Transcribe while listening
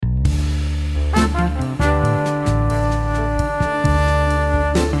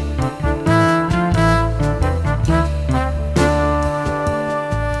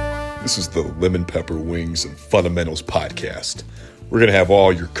This is the Lemon Pepper Wings and Fundamentals podcast. We're going to have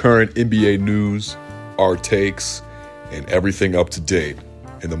all your current NBA news, our takes, and everything up to date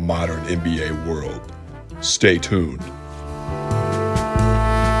in the modern NBA world. Stay tuned.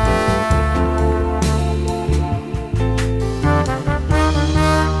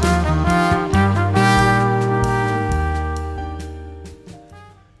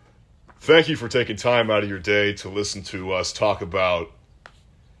 Thank you for taking time out of your day to listen to us talk about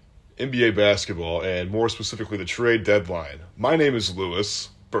NBA basketball and more specifically the trade deadline. My name is Lewis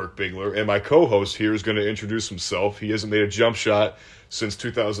Burke Bigler, and my co-host here is going to introduce himself. He hasn't made a jump shot since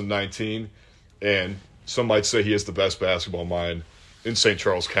 2019, and some might say he has the best basketball mind in St.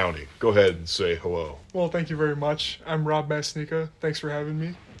 Charles County. Go ahead and say hello. Well, thank you very much. I'm Rob Masnika. Thanks for having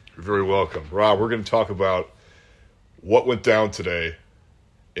me. You're very welcome. Rob, we're going to talk about what went down today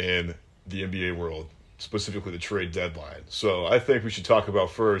in the NBA world, specifically the trade deadline. So I think we should talk about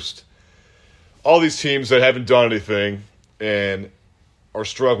first all these teams that haven't done anything and are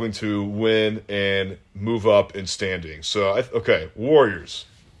struggling to win and move up in standing. So, Warriors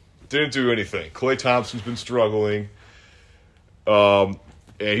didn't do anything. Klay Thompson's been struggling, and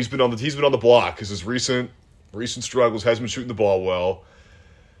he's been on the block because his recent struggles hasn't been shooting the ball well,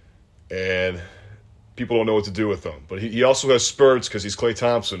 and people don't know what to do with him. But he also has spurts because he's Klay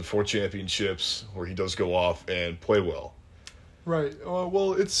Thompson, 4 championships where he does go off and play well. Right.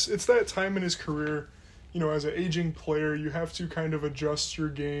 Well, it's that time in his career, as an aging player, you have to kind of adjust your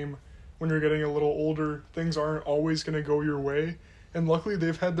game when you're getting a little older. Things aren't always going to go your way. And luckily,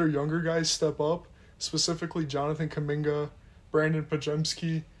 they've had their younger guys step up, specifically Jonathan Kuminga, Brandon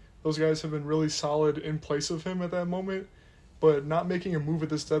Podziemski. Those guys have been really solid in place of him at that moment. But not making a move at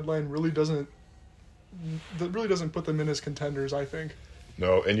this deadline really doesn't put them in as contenders, I think.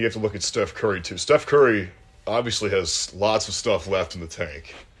 No, and you have to look at Steph Curry, too. Steph Curry obviously has lots of stuff left in the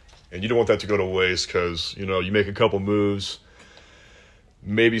tank. And you don't want that to go to waste because, you make a couple moves,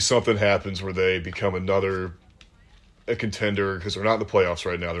 maybe something happens where they become a contender because they're not in the playoffs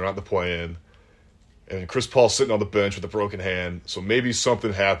right now. They're not in the play-in. And Chris Paul's sitting on the bench with a broken hand. So maybe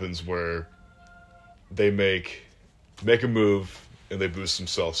something happens where they make a move and they boost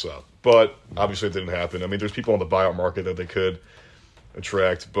themselves up. But obviously it didn't happen. I mean, there's people on the buyout market that they could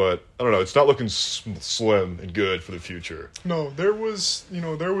attract, but I don't know. It's not looking slim and good for the future. No, there was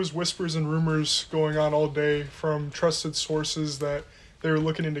whispers and rumors going on all day from trusted sources that they were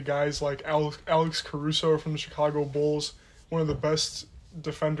looking into guys like Alex Caruso from the Chicago Bulls, one of the best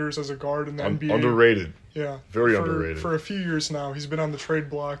defenders as a guard in the NBA. Underrated. Yeah. Very underrated. For a few years now, he's been on the trade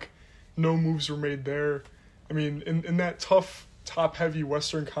block. No moves were made there. I mean, in that tough, top-heavy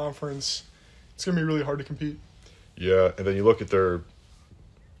Western Conference, it's going to be really hard to compete. Yeah, and then you look at their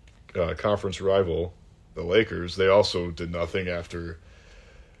conference rival, the Lakers. They also did nothing after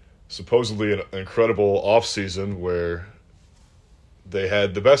supposedly an incredible offseason where they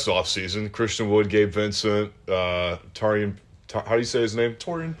had the best offseason. Christian Wood, Gabe Vincent, how do you say his name?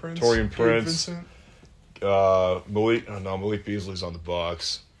 Taurean Prince. Gabe Vincent. Malik Beasley's on the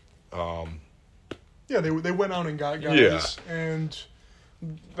Bucks. Yeah, they went out and got guys, and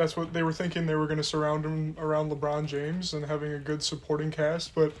that's what they were thinking. They were going to surround him around LeBron James and having a good supporting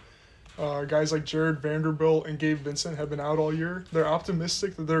cast, but guys like Jared Vanderbilt and Gabe Vincent have been out all year. They're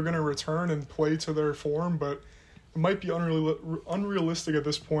optimistic that they're going to return and play to their form, but it might be unrealistic at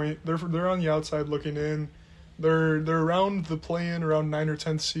this point. They're on the outside looking in. They're around the play-in, around 9 or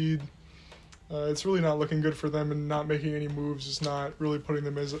 10th seed. It's really not looking good for them, and not making any moves is not really putting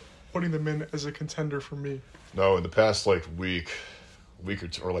them in as a contender for me. No, in the past week or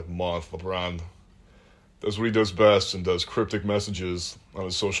two, or month, LeBron does what he does best and does cryptic messages on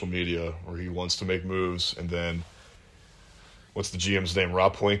his social media where he wants to make moves, and then what's the GM's name?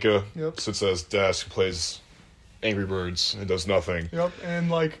 Rob Pelinka. Yep. Sits at his desk, plays Angry Birds, and does nothing. Yep,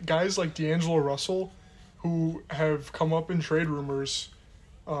 and guys like D'Angelo Russell, who have come up in trade rumors,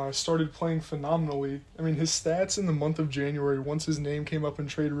 started playing phenomenally. I mean, his stats in the month of January, once his name came up in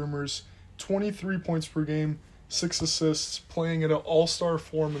trade rumors, 23 points per game, 6 assists, playing at an all-star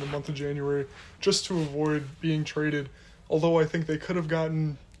form in the month of January just to avoid being traded. Although I think they could have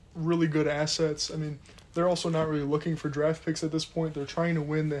gotten really good assets. I mean, they're also not really looking for draft picks at this point. They're trying to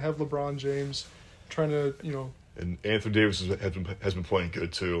win. They have LeBron James trying to, And Anthony Davis has been playing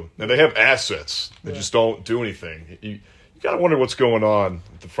good, too. Now, they have assets. They just don't do anything. You got to wonder what's going on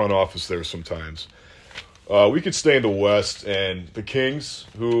at the front office there sometimes. We could stay in the West, and the Kings,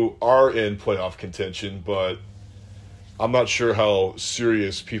 who are in playoff contention, but I'm not sure how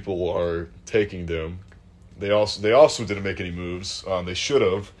serious people are taking them. They also didn't make any moves. They should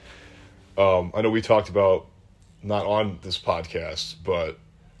have. I know we talked about, not on this podcast, but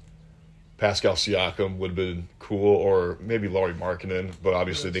Pascal Siakam would have been cool, or maybe Lauri Markkanen, but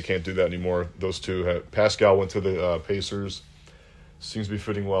obviously they can't do that anymore. Those two Pascal went to the Pacers. Seems to be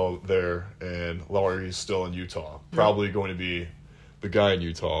fitting well there, and Lauri's still in Utah. Probably going to be the guy in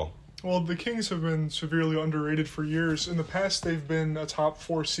Utah. Well, the Kings have been severely underrated for years. In the past, they've been a top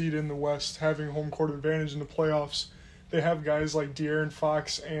 4 seed in the West, having home court advantage in the playoffs. They have guys like De'Aaron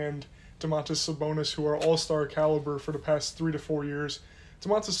Fox and Domantas Sabonis, who are all-star caliber for the past 3 to 4 years.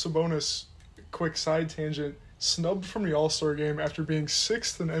 Domantas Sabonis, quick side tangent, snubbed from the All-Star game after being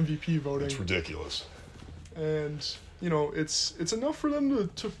 6th in MVP voting. It's ridiculous. And, it's enough for them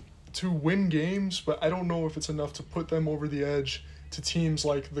to win games, but I don't know if it's enough to put them over the edge to teams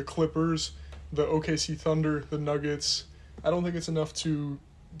like the Clippers, the OKC Thunder, the Nuggets. I don't think it's enough to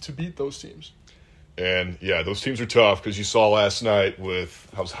beat those teams. And, yeah, those teams are tough because you saw last night with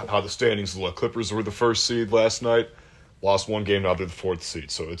how the standings look. Clippers were the 1st seed last night, lost 1 game, now they're the 4th seed.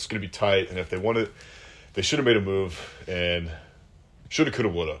 So it's going to be tight, and if they wanted, they should have made a move, and shoulda, coulda,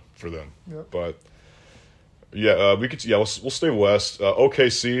 woulda for them. Yep. But, yeah, we'll stay west.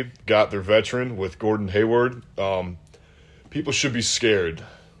 OKC got their veteran with Gordon Hayward. People should be scared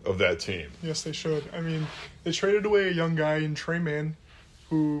of that team. Yes, they should. I mean, they traded away a young guy in Trey Mann,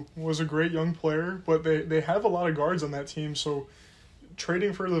 who was a great young player, but they have a lot of guards on that team, so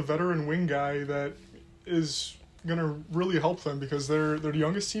trading for the veteran wing guy that is going to really help them because they're the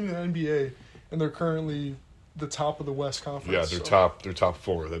youngest team in the NBA, and they're currently the top of the West Conference. Yeah, they're top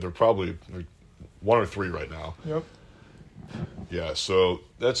 4. They're probably 1 or 3 right now. Yep. Yeah, so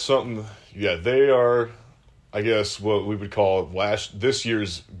that's something. Yeah, they are, I guess, what we would call this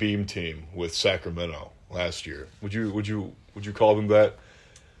year's beam team with Sacramento last year. Would you call them that?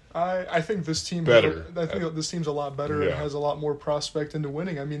 I think this team better. I think this team's a lot better Yeah. and has a lot more prospect into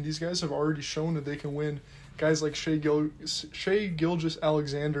winning. I mean, these guys have already shown that they can win. Guys like Shea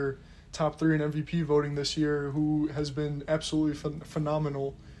Gilgeous-Alexander, top 3 in MVP voting this year, who has been absolutely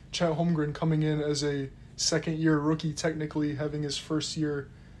phenomenal. Chet Holmgren coming in as a second-year rookie, technically having his first year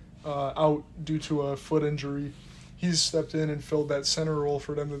out due to a foot injury. He's stepped in and filled that center role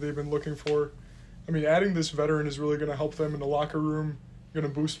for them that they've been looking for. I mean, adding this veteran is really going to help them in the locker room, going to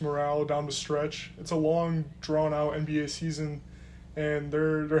boost morale down the stretch. It's a long, drawn-out NBA season, and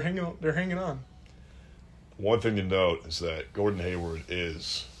they're hanging on. One thing to note is that Gordon Hayward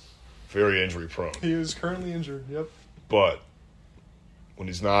is very injury-prone. He is currently injured, yep. But when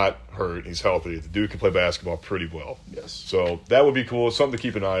he's not hurt, he's healthy. The dude can play basketball pretty well. Yes. So that would be cool. Something to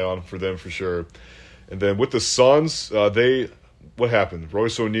keep an eye on for them for sure. And then with the Suns, what happened?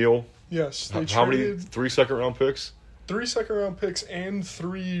 Royce O'Neal? Yes. How many? 3 second-round picks? 3 second-round picks and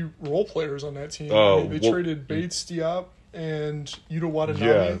 3 role players on that team. Oh, they traded Bates Diop and Yuta Watanabe.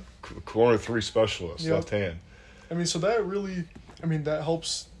 Yeah, corner 3 specialist, Yep. left hand. I mean, so that really, that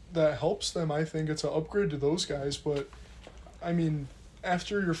helps them. I think it's an upgrade to those guys. But, I mean,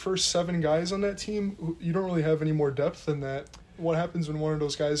 after your first 7 guys on that team, you don't really have any more depth than that. What happens when one of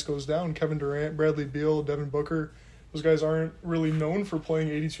those guys goes down? Kevin Durant, Bradley Beal, Devin Booker, those guys aren't really known for playing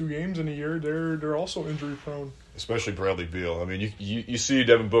 82 games in a year. They're also injury prone. Especially Bradley Beal. I mean, you see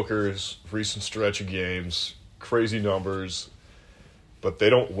Devin Booker's recent stretch of games, crazy numbers, but they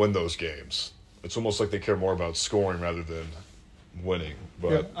don't win those games. It's almost like they care more about scoring rather than winning.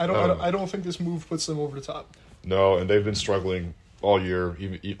 But Yeah, I don't think this move puts them over the top. No, and they've been struggling all year.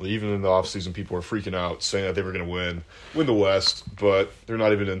 Even in the offseason, people were freaking out, saying that they were going to win the West, but they're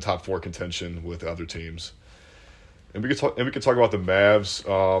not even in top 4 contention with other teams. And we could talk about the Mavs.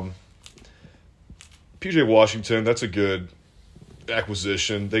 PJ Washington, that's a good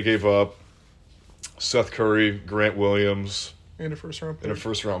acquisition. They gave up Seth Curry, Grant Williams, And a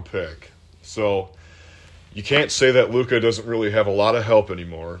first round pick. So you can't say that Luka doesn't really have a lot of help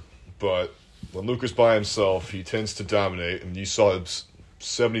anymore, but when Luka's by himself, he tends to dominate. And you saw his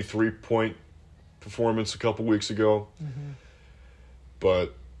 73-point performance a couple weeks ago. Mm-hmm.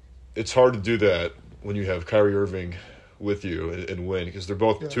 But it's hard to do that when you have Kyrie Irving with you and win, because they're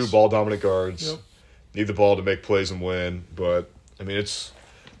both 2 ball-dominant guards. Yep. Need the ball to make plays and win. But, I mean,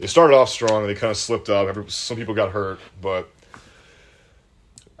 they started off strong and they kind of slipped up. Some people got hurt, but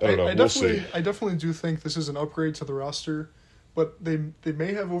I don't know. We'll see. I definitely do think this is an upgrade to the roster, but they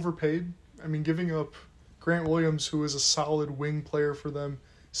may have overpaid. I mean, giving up Grant Williams, who is a solid wing player for them,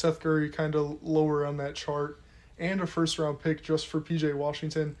 Seth Curry kind of lower on that chart, and a first-round pick just for PJ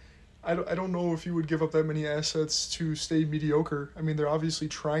Washington. I don't know if you would give up that many assets to stay mediocre. I mean, they're obviously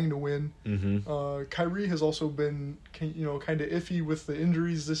trying to win. Mm-hmm. Kyrie has also been, kind of iffy with the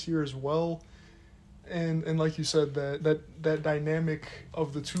injuries this year as well. And like you said, that dynamic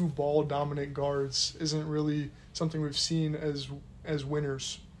of the 2 ball-dominant guards isn't really something we've seen as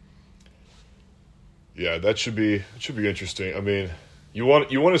winners. Yeah, that should be interesting. I mean, you want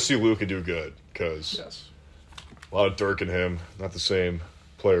to see Luka do good because Yes. a lot of Dirk in him, not the same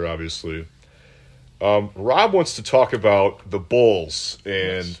player, obviously. Rob wants to talk about the Bulls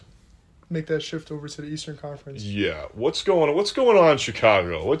and Yes. Make that shift over to the Eastern Conference. yeah, what's going on in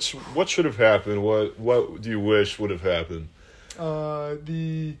Chicago? What should have happened? What do you wish would have happened?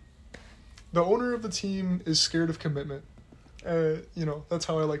 The owner of the team is scared of commitment. That's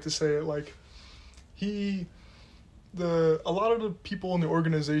how I like to say it. Like, a lot of the people in the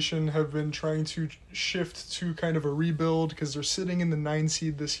organization have been trying to shift to kind of a rebuild because they're sitting in the 9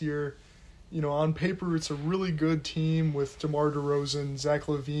 seed this year. On paper, it's a really good team with DeMar DeRozan, Zach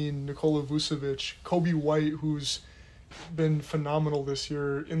LaVine, Nikola Vucevic, Kobe White, who's been phenomenal this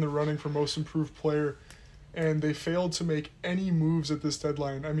year in the running for most improved player. And they failed to make any moves at this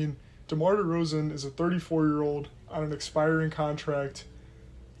deadline. I mean, DeMar DeRozan is a 34-year-old on an expiring contract.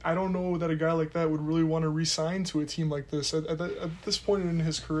 I don't know that a guy like that would really want to re-sign to a team like this. At this point in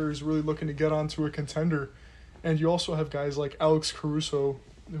his career, he's really looking to get onto a contender. And you also have guys like Alex Caruso,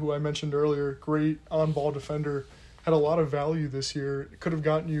 who I mentioned earlier, great on-ball defender, had a lot of value this year. Could have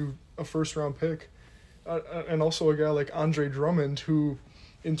gotten you a first-round pick. And also a guy like Andre Drummond, who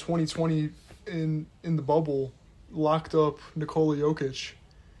in 2020 in the bubble locked up Nikola Jokic.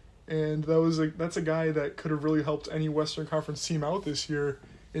 And that's a guy that could have really helped any Western Conference team out this year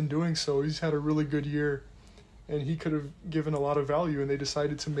in doing so. He's had a really good year, and he could have given a lot of value, and they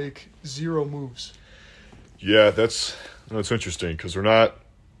decided to make 0 moves. Yeah, that's interesting because they're not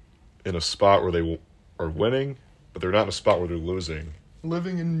in a spot where they are winning, but they're not in a spot where they're losing.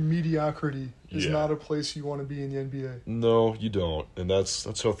 Living in mediocrity is Yeah. not a place you want to be in the NBA. No, you don't, and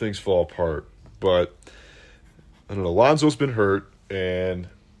that's how things fall apart. But I don't know. Lonzo's been hurt, and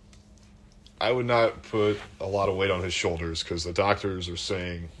I would not put a lot of weight on his shoulders because the doctors are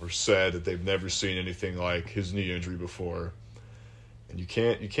said that they've never seen anything like his knee injury before, and you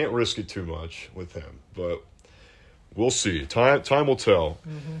can't risk it too much with him. But we'll see. Time will tell.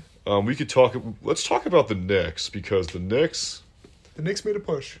 Mm-hmm. Let's talk about the Knicks because the Knicks made a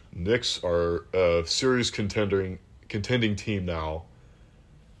push. Knicks are a serious contending team now.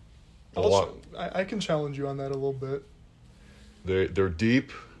 Also, I can challenge you on that a little bit. They're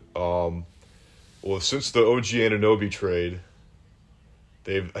deep. Well, since the OG Anunoby trade,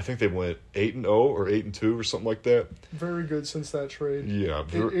 I think they went 8-0 or 8-2 or something like that. Very good since that trade. Yeah,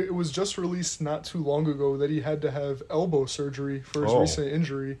 it was just released not too long ago that he had to have elbow surgery for his recent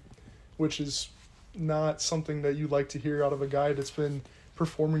injury, which is not something that you'd like to hear out of a guy that's been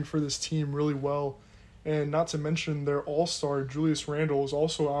performing for this team really well. And not to mention their all-star Julius Randle is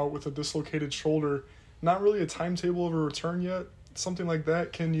also out with a dislocated shoulder. Not really a timetable of a return yet. Something like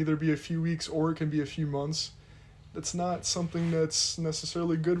that can either be a few weeks or it can be a few months. That's not something that's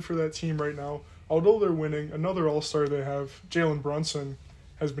necessarily good for that team right now. Although they're winning, another all-star they have, Jalen Brunson,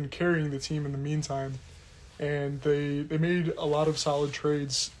 has been carrying the team in the meantime. And they made a lot of solid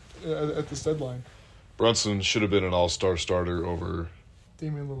trades at this deadline. Brunson should have been an all-star starter over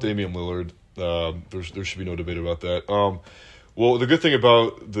Damian Lillard. There should be no debate about that. Well, the good thing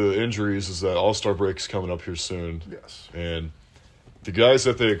about the injuries is that all-star break's coming up here soon. Yes. And the guys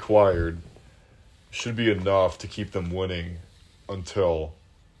that they acquired should be enough to keep them winning until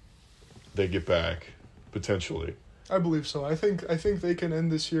they get back, potentially. I believe so. I think they can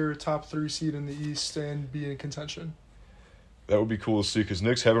end this year top 3 seed in the East and be in contention. That would be cool to see because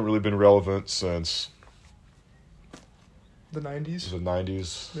Knicks haven't really been relevant since the 90s. The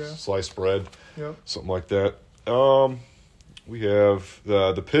 90s, yeah. Sliced bread, yep. Something like that. We have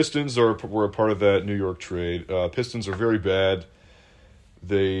the Pistons were a part of that New York trade. Pistons are very bad.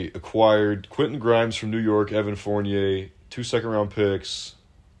 They acquired Quentin Grimes from New York, Evan Fournier, 2 second-round picks,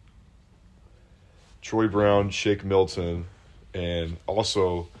 Troy Brown, Shake Milton, and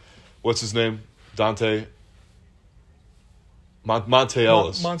also, what's his name? Monte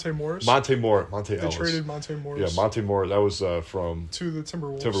Ellis. Monte Morris. Monte Ellis. They traded Monte Morris. Yeah, Monte Morris. That was from... to the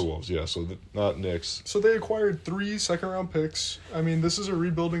Timberwolves. Timberwolves, yeah. So not Knicks. So they acquired 3 second-round picks. I mean, this is a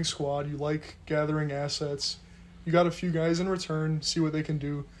rebuilding squad. You like gathering assets. You got a few guys in return, see what they can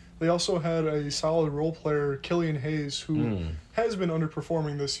do. They also had a solid role player, Killian Hayes, who has been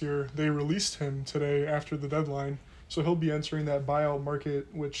underperforming this year. They released him today after the deadline. So he'll be entering that buyout market,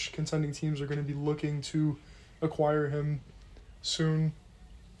 which contending teams are going to be looking to acquire him soon.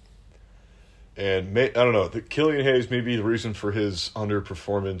 And I don't know, Killian Hayes may be the reason for his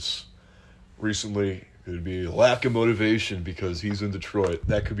underperformance recently. It would be a lack of motivation because he's in Detroit.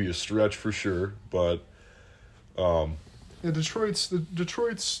 That could be a stretch for sure, but Detroit's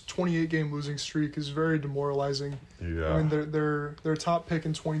 28-game losing streak is very demoralizing. Yeah. I mean, their top pick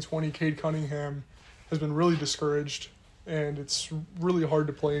in 2020, Cade Cunningham, has been really discouraged, and it's really hard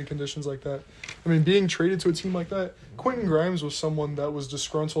to play in conditions like that. I mean, being traded to a team like that, Quentin Grimes was someone that was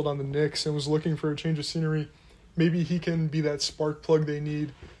disgruntled on the Knicks and was looking for a change of scenery. Maybe he can be that spark plug they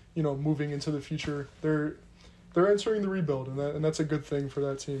need, moving into the future. They're entering the rebuild, and that's a good thing for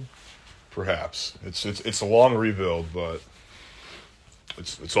that team. Perhaps it's a long rebuild, but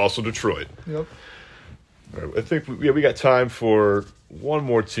it's also Detroit. Yep. All right, I think we got time for one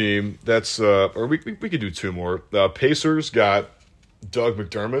more team. That's or we could do two more. Pacers got Doug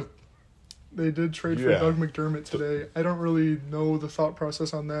McDermott. They did trade for Doug McDermott today. I don't really know the thought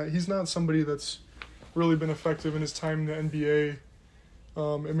process on that. He's not somebody that's really been effective in his time in the NBA.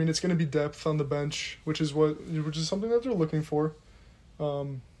 I mean, it's going to be depth on the bench, which is something that they're looking for.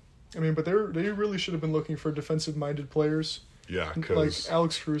 I mean, but they really should have been looking for defensive-minded players. Yeah, like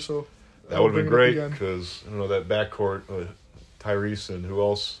Alex Caruso. That would have been great because, that backcourt, Tyrese and who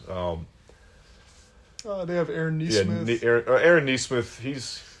else? They have Aaron Nesmith. Yeah, Aaron Nesmith,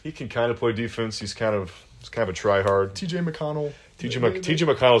 he can kind of play defense. He's kind of a try-hard. T.J. McConnell. T.J.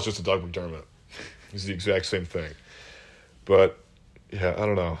 McConnell's just a Doug McDermott. He's the exact same thing. But, yeah, I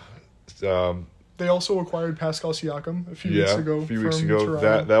don't know. They also acquired Pascal Siakam a few weeks ago.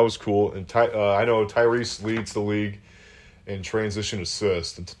 Toronto. That was cool. And I know Tyrese leads the league in transition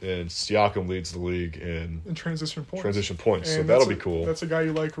assists, and Siakam leads the league in transition points. And so that'll be cool. That's a guy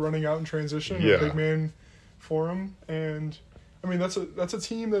you like running out in transition. Yeah. A big man for him. And I mean that's a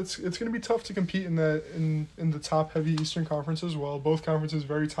team it's going to be tough to compete in the top heavy Eastern Conference as well. Both conferences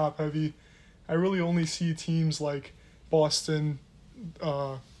very top heavy. I really only see teams like Boston,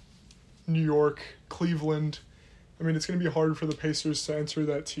 New York, Cleveland. I mean, it's going to be hard for the Pacers to enter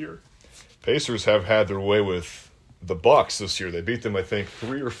that tier. Pacers have had their way with the Bucks this year. They beat them, I think,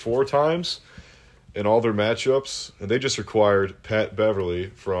 3 or 4 times in all their matchups. And they just acquired Pat Beverly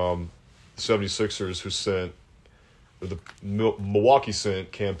from the 76ers, Milwaukee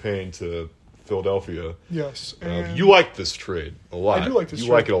sent campaign to Philadelphia. Yes. You like this trade a lot. I do like this trade.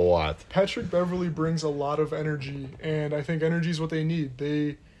 You like it a lot. Patrick Beverly brings a lot of energy, and I think energy is what they need.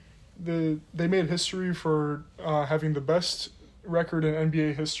 They made history for having the best record in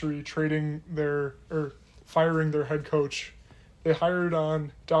NBA history, firing their head coach. They hired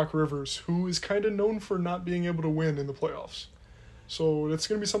on Doc Rivers, who is kind of known for not being able to win in the playoffs. So it's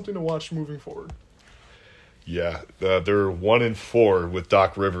going to be something to watch moving forward. Yeah, they're 1-4 with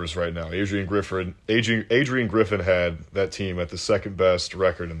Doc Rivers right now. Adrian Griffin had that team at the second best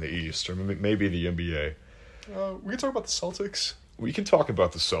record in the East, or maybe the NBA. We can talk about the Celtics. We can talk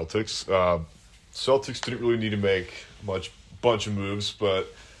about the Celtics. Celtics didn't really need to make bunch of moves,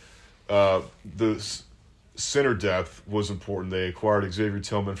 but the center depth was important. They acquired Xavier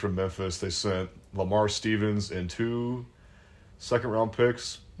Tillman from Memphis. They sent Lamar Stevens and 2 second-round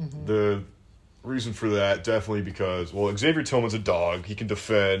picks. Mm-hmm. The reason for that, definitely because, Xavier Tillman's a dog. He can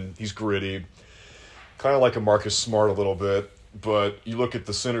defend. He's gritty. Kind of like a Marcus Smart a little bit. But you look at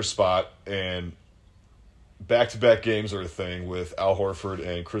the center spot, and back-to-back games are a thing with Al Horford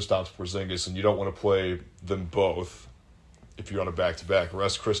and Kristaps Porzingis, and you don't want to play them both if you're on a back-to-back.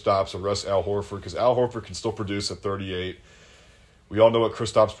 Rest Kristaps or rest Al Horford, because Al Horford can still produce at 38. We all know what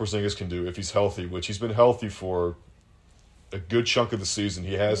Kristaps Porzingis can do if he's healthy, which he's been healthy for a good chunk of the season.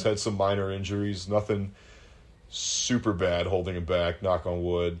 He has had some minor injuries, nothing super bad holding him back, knock on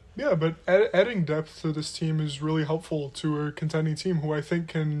wood. Yeah, but adding depth to this team is really helpful to a contending team who I think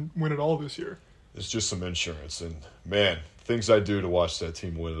can win it all this year. It's just some insurance, and man, things I do to watch that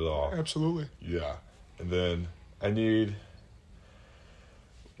team win it all. Absolutely. Yeah. And then I need...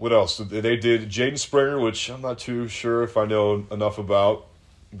 What else? They did Jaden Springer, which I'm not too sure if I know enough about,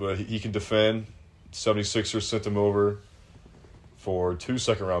 but he can defend. 76ers sent him over for 2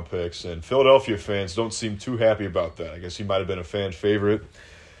 second-round picks, and Philadelphia fans don't seem too happy about that. I guess he might have been a fan favorite,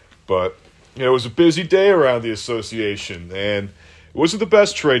 but it was a busy day around the association, and it wasn't the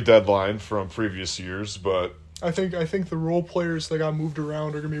best trade deadline from previous years, but I think the role players that got moved around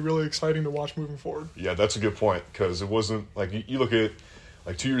are going to be really exciting to watch moving forward. Yeah, that's a good point, because it wasn't like you look at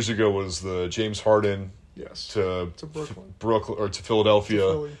 2 years ago was the James Harden to Brooklyn or to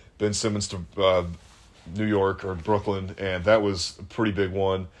Philadelphia, Ben Simmons to New York or Brooklyn, and that was a pretty big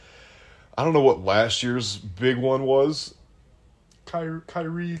one. I don't know what last year's big one was.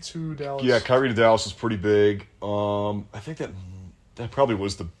 Kyrie to Dallas. Yeah, Kyrie to Dallas was pretty big. I think that probably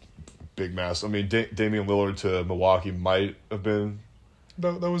was the big mass. I mean, Damian Lillard to Milwaukee might have been.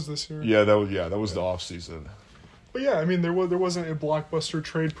 That was this year. Yeah, that was the off season. But yeah, I mean, there wasn't a blockbuster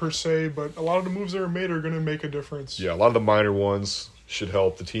trade per se, but a lot of the moves that are made are going to make a difference. Yeah, a lot of the minor ones should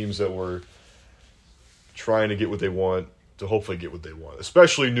help the teams that were trying to get what they want to hopefully get what they want,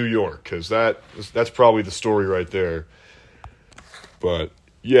 especially New York, because that's probably the story right there. But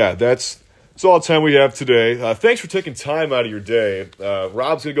yeah, that's all the time we have today. Thanks for taking time out of your day.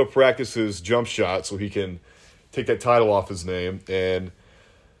 Rob's gonna go practice his jump shot so he can take that title off his name, and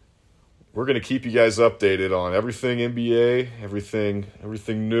we're gonna keep you guys updated on everything NBA,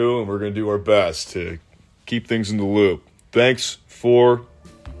 everything new, and we're gonna do our best to keep things in the loop. Thanks for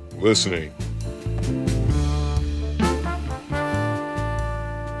listening.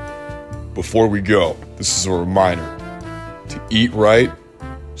 Before we go, this is a reminder to eat right,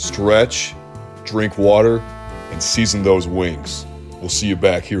 stretch, drink water, and season those wings. We'll see you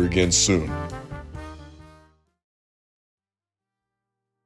back here again soon.